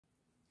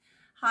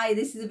Hi,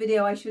 this is a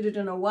video I should have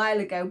done a while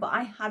ago, but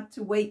I had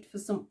to wait for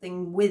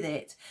something with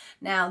it.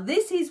 Now,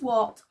 this is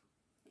what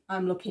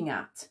I'm looking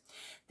at.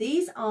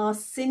 These are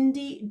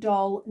Sindy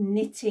doll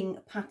knitting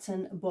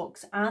pattern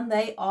books, and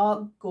they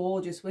are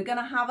gorgeous. We're going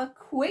to have a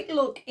quick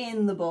look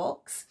in the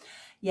books.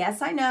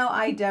 Yes, I know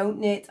I don't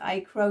knit,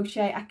 I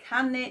crochet. I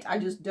can knit, I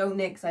just don't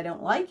knit because I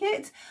don't like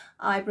it.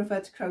 I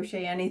prefer to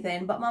crochet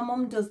anything, but my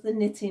mum does the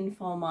knitting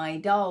for my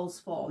dolls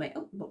for me.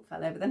 Oh, book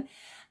fell over then.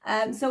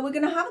 So we're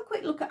going to have a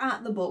quick look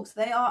at the books.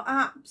 They are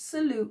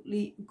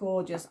absolutely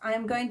gorgeous. I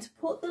am going to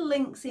put the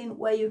links in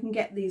where you can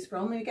get these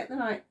from. Let me get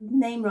the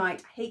name right.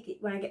 I hate it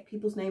when I get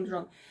people's names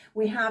wrong.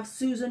 We have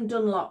Susan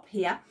Dunlop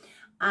here,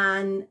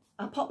 and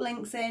I'll pop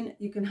links in.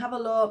 You can have a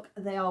look.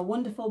 They are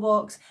wonderful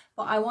books,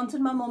 but I wanted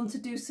my mum to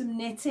do some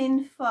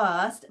knitting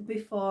first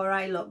before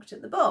I looked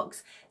at the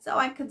books, so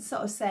I could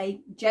sort of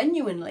say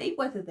genuinely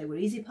whether they were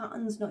easy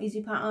patterns, not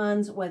easy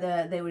patterns,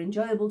 whether they were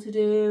enjoyable to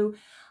do.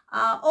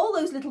 All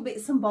those little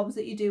bits and bobs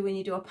that you do when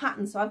you do a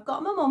pattern. So I've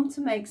got my mum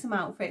to make some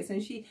outfits,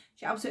 and she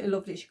absolutely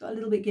loved it. She got a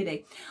little bit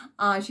giddy.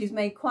 She's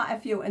made quite a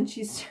few, and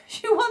she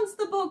wants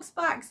the books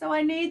back, so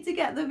I need to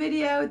get the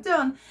video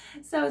done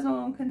so as my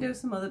mum can do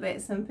some other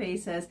bits and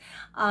pieces.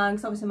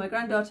 Because obviously my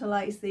granddaughter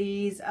likes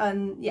these,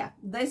 and yeah,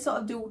 they sort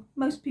of do.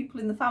 Most people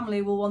in the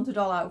family will want a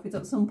doll outfit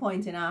at some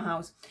point in our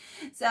house.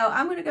 So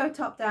I'm going to go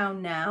top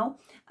down now.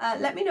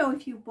 Let me know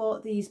if you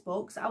bought these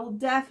books. I will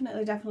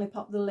definitely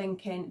pop the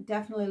link in.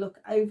 Definitely look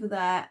over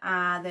there.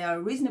 They are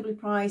reasonably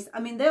priced. I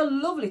mean, they're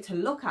lovely to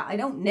look at. I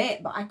don't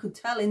knit, but I could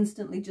tell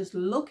instantly just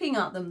looking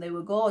at them they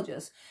were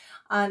gorgeous.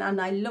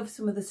 And I love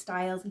some of the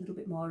styles, a little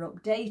bit more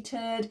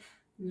updated.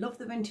 Love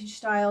the vintage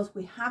styles.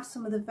 We have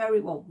some of the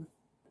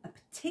a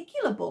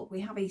particular book.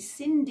 We have a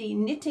Sindy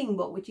knitting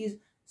book, which is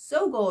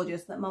so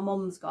gorgeous, that my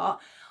mum's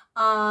got.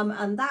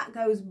 And that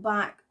goes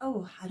back,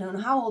 oh, I don't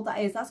know how old that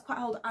is. That's quite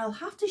old. I'll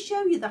have to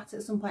show you that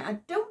at some point. I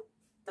don't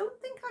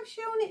think I've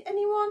shown it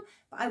anyone,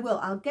 but I will.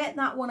 I'll get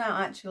that one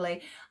out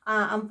actually,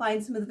 and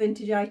find some of the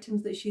vintage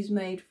items that she's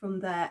made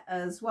from there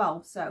as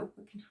well, so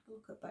we can have a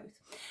look at both.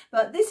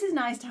 But this is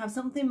nice to have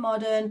something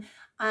modern.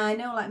 I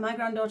know, like my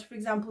granddaughter, for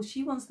example,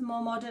 she wants the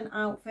more modern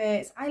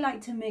outfits. I like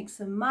to mix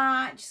and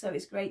match, so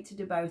it's great to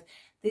do both.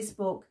 This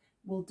book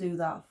will do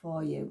that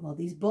for you. Well,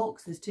 these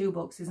books, there's two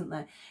books, isn't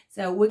there?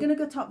 So we're going to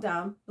go top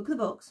down, look at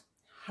the books,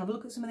 have a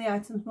look at some of the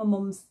items my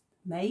mum's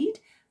made,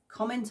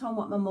 comment on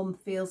what my mum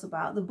feels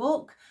about the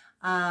book.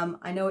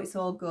 I know it's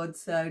all good,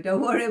 so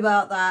don't worry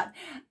about that.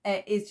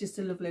 It's just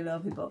a lovely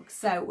book.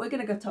 So we're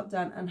going to go top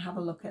down and have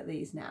a look at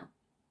these now.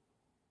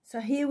 So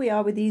here we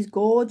are with these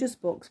gorgeous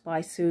books by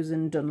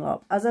Susan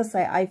Dunlop. As I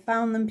say, I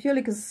found them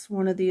purely because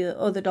one of the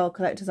other doll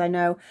collectors I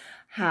know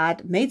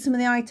had made some of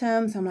the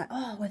items. I'm like,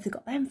 oh, where have they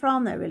got them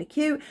from? They're really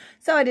cute.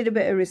 So I did a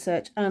bit of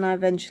research, and I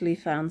eventually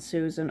found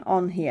Susan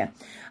on here.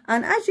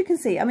 And as you can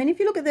see, I mean, if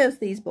you look at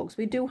these books,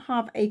 we do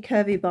have a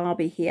curvy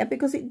Barbie here,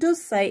 because it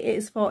does say it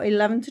is for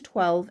 11 to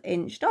 12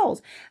 inch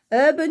dolls.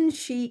 Urban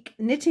chic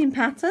knitting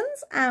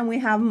patterns, and we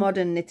have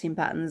modern knitting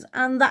patterns,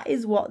 and that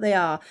is what they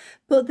are.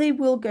 But they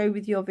will go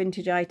with your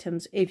vintage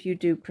items if you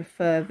do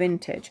prefer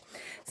vintage.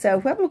 So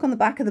if we have a look on the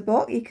back of the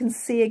book, you can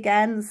see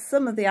again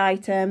some of the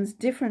items,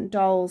 different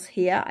dolls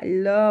here. I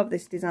love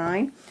this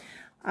design.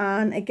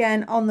 And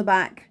again on the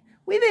back,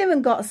 we've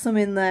even got some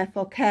in there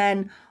for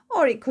Ken,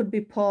 or it could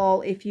be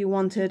Paul if you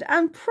wanted,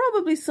 and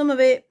probably some of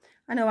it,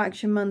 I know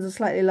Action Man's a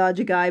slightly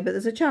larger guy, but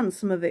there's a chance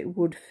some of it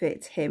would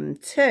fit him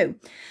too.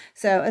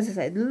 So as I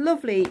said,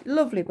 lovely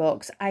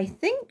books. I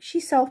think she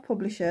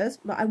self-publishes,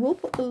 but I will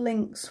put the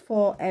links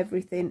for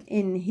everything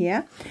in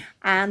here.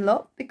 And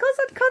look, because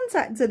I'd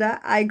contacted her,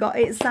 I got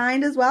it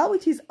signed as well,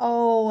 which is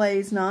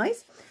always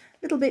nice.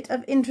 Little bit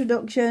of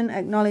introduction,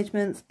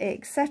 acknowledgements,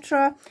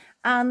 etc.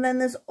 And then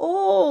there's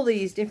all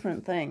these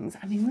different things.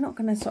 I mean, we're not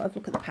going to sort of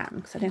look at the pattern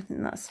because I don't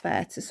think that's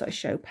fair to sort of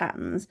show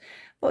patterns.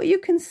 But you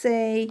can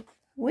see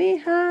we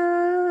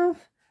have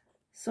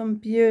some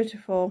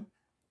beautiful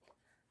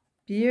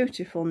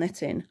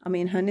knitting. I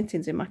mean, her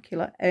knitting's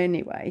immaculate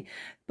anyway,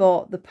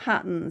 but the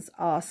patterns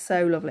are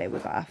so lovely.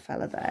 We've got our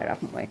fella there,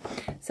 haven't we?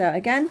 So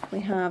again, we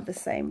have the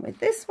same with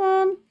this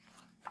one.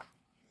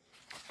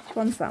 Which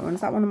one's that one?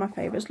 Is that one of my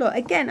favourites? Look,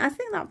 again, I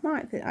think that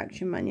might fit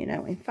Action Man, you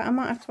know. In fact, I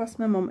might have to ask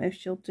my mum if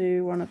she'll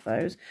do one of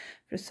those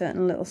for a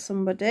certain little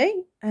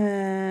somebody.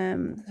 I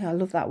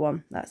love that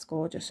one. That's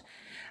gorgeous.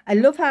 I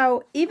love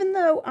how, even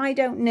though I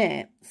don't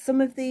knit, some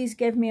of these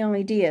give me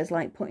ideas,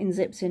 like putting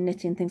zips in,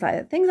 knitting, things like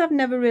that. Things I've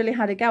never really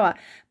had a go at.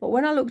 But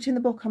when I looked in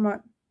the book, I'm like,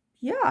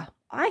 yeah,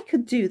 I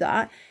could do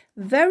that.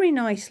 Very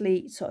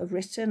nicely sort of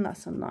written.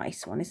 That's a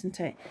nice one, isn't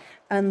it?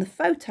 And the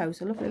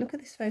photos are lovely. Look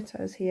at these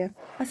photos here.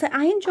 I say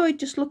I enjoyed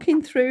just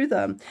looking through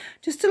them,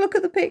 just to look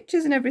at the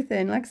pictures and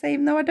everything. Like I say,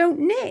 even though I don't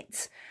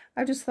knit,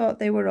 I just thought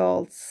they were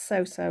all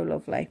so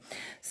lovely.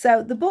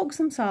 So the books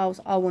themselves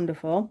are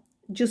wonderful.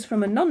 Just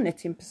from a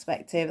non-knitting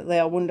perspective, they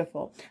are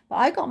wonderful. But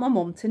I got my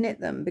mum to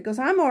knit them because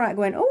I'm all right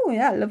going, oh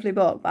yeah, lovely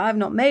book, but I've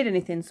not made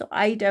anything, so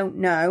I don't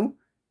know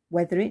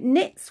whether it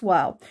knits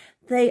well.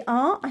 They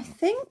are, I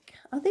think,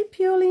 are they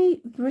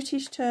purely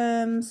British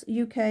terms,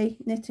 UK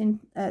knitting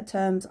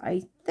terms,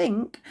 I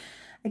think.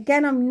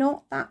 Again, I'm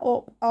not that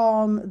up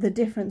on the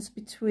difference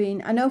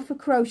between, I know for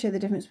crochet the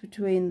difference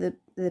between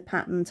the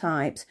pattern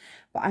types,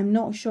 but I'm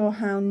not sure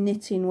how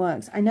knitting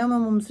works. I know my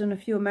mum's done a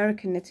few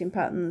American knitting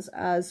patterns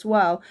as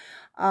well.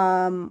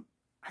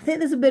 I think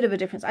there's a bit of a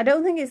difference. I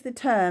don't think it's the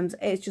terms,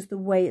 it's just the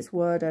way it's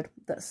worded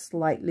that's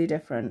slightly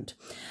different.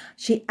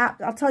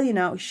 I'll tell you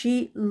now,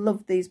 she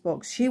loved these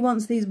books. She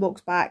wants these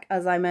books back,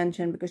 as I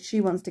mentioned, because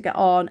she wants to get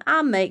on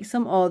and make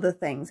some other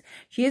things.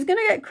 She is going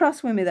to get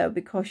cross with me though,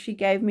 because she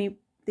gave me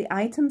the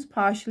items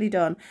partially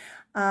done.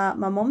 My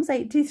mum's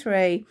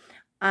 83,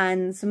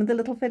 and some of the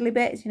little fiddly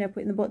bits, you know,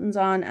 putting the buttons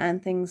on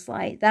and things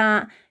like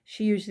that,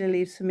 she usually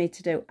leaves for me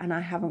to do, and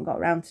I haven't got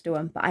around to do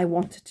them. But I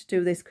wanted to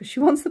do this because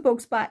she wants the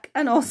books back,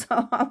 and also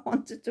I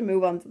wanted to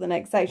move on to the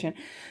next section.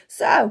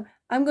 So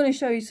I'm going to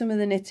show you some of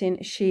the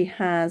knitting she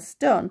has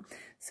done.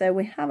 So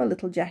we have a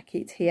little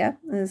jacket here.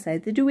 As I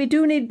say, we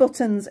do need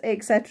buttons,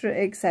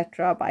 etc,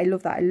 etc. But I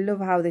love that. I love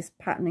how this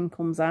patterning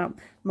comes out.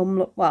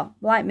 Mum, well,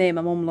 like me,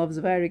 my mum loves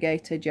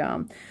variegated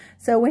yarn.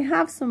 So we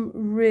have some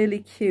really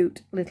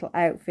cute little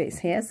outfits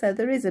here. So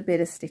there is a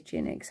bit of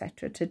stitching,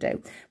 etc. to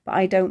do. But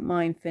I don't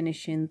mind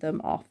finishing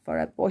them off for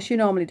her. What she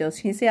normally does,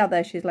 you can see how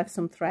there she's left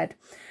some thread.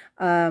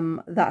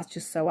 That's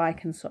just so I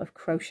can sort of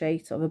crochet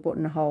sort of a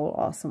buttonhole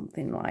or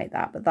something like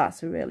that. But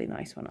that's a really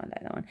nice one. I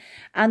like that one.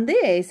 And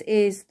this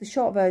is the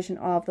short version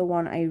of the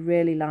one I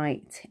really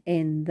liked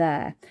in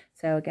there.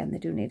 So again, they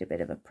do need a bit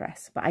of a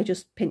press, but I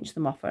just pinched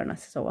them off her and I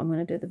said, so I'm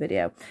going to do the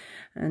video.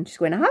 And she's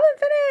going, I haven't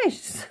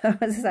finished. So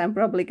as I say, I'm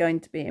probably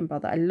going to be in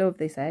bother. I love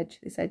this edge.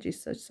 This edge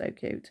is so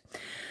cute.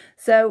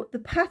 So the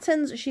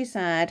patterns, she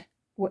said,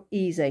 were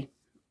easy.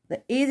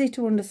 They're easy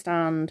to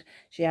understand.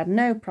 She had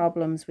no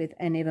problems with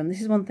any of them.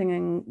 This is one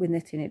thing with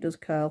knitting, it does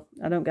curl.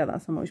 I don't get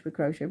that so much with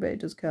crochet, but it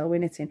does curl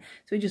with knitting.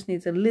 So it just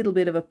needs a little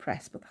bit of a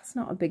press, but that's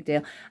not a big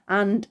deal.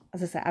 And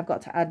as I said, I've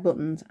got to add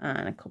buttons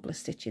and a couple of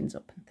stitchings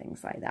up and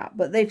things like that.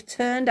 But they've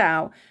turned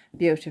out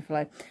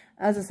beautifully.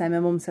 As I say, my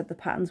mum said the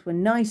patterns were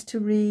nice to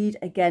read.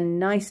 Again,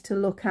 nice to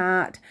look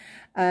at.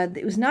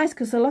 It was nice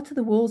because a lot of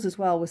the wools as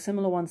well were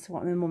similar ones to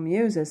what my mum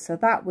uses. So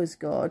that was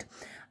good.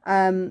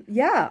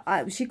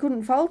 Yeah, she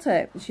couldn't fault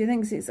it. She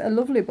thinks it's a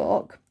lovely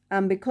book,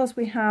 and because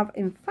we have,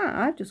 in fact,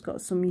 I've just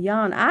got some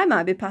yarn. I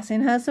might be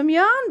passing her some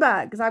yarn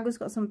back because I've just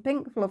got some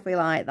pink fluffy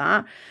like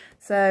that.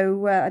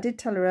 So I did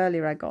tell her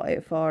earlier I got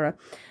it for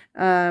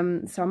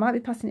her. So I might be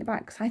passing it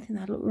back because I think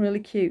that'd look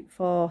really cute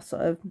for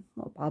sort of,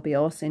 well, Barbie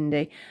or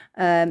Cindy,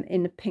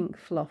 in the pink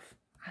fluff.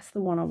 That's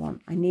the one I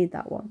want. I need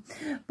that one.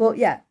 But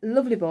yeah,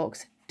 lovely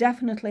books.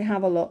 Definitely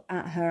have a look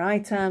at her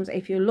items.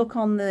 If you look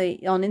on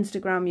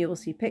Instagram, you will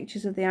see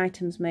pictures of the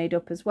items made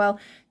up as well.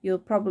 You'll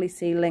probably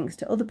see links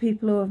to other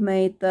people who have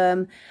made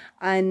them,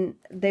 and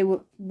they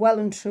were well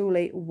and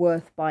truly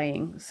worth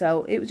buying.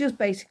 So it was just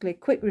basically a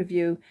quick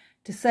review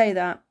to say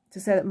that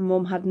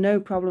Mum had no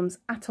problems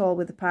at all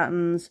with the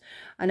patterns.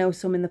 I know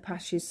some in the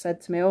past she's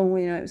said to me, oh,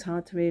 you know, it was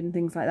hard to read and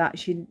things like that.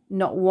 She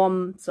not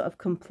one sort of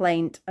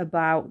complaint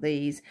about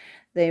these.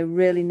 They're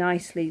really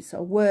nicely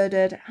sort of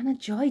worded and a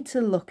joy to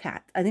look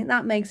at. I think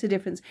that makes a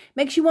difference.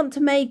 Makes you want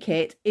to make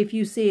it if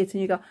you see it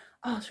and you go,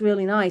 oh, it's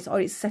really nice, or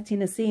it's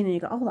setting a scene and you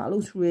go, oh, that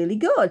looks really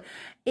good.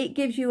 It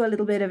gives you a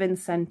little bit of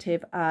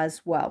incentive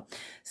as well.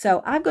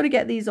 So I've got to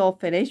get these all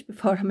finished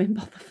before I'm in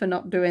bother for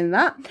not doing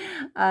that.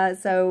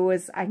 So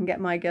as I can get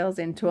my girls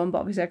into them, but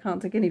obviously I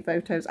can't take any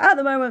photos at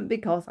the moment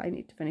because I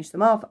need to finish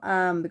them off,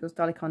 because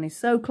Dollycon is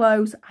so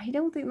close. I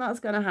don't think that's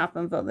going to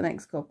happen for the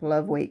next couple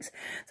of weeks.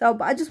 So,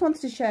 but I just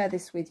wanted to share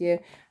this with you.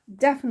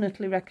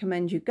 Definitely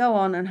recommend you go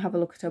on and have a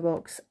look at her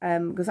books,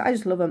 because I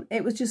just love them.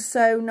 It was just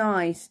so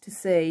nice to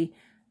see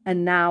a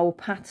now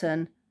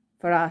pattern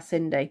for our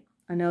Cindy.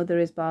 I know there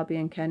is Barbie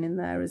and Ken in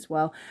there as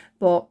well,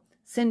 but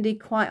Cindy,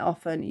 quite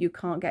often you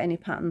can't get any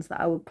patterns that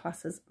I would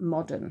class as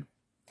modern.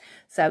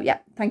 So yeah,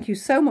 thank you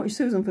so much,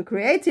 Susan, for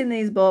creating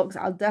these books.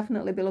 I'll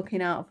definitely be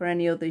looking out for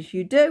any others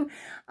you do,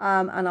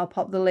 and I'll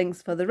pop the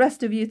links for the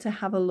rest of you to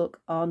have a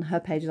look on her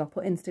pages. I'll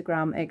put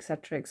Instagram,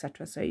 etc,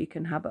 etc, so you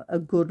can have a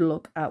good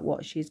look at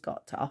what she's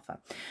got to offer.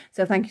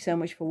 So thank you so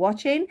much for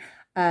watching.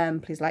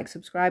 Please like,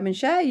 subscribe and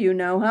share. You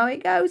know how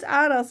it goes,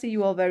 and I'll see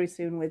you all very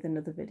soon with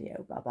another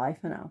video. Bye bye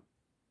for now.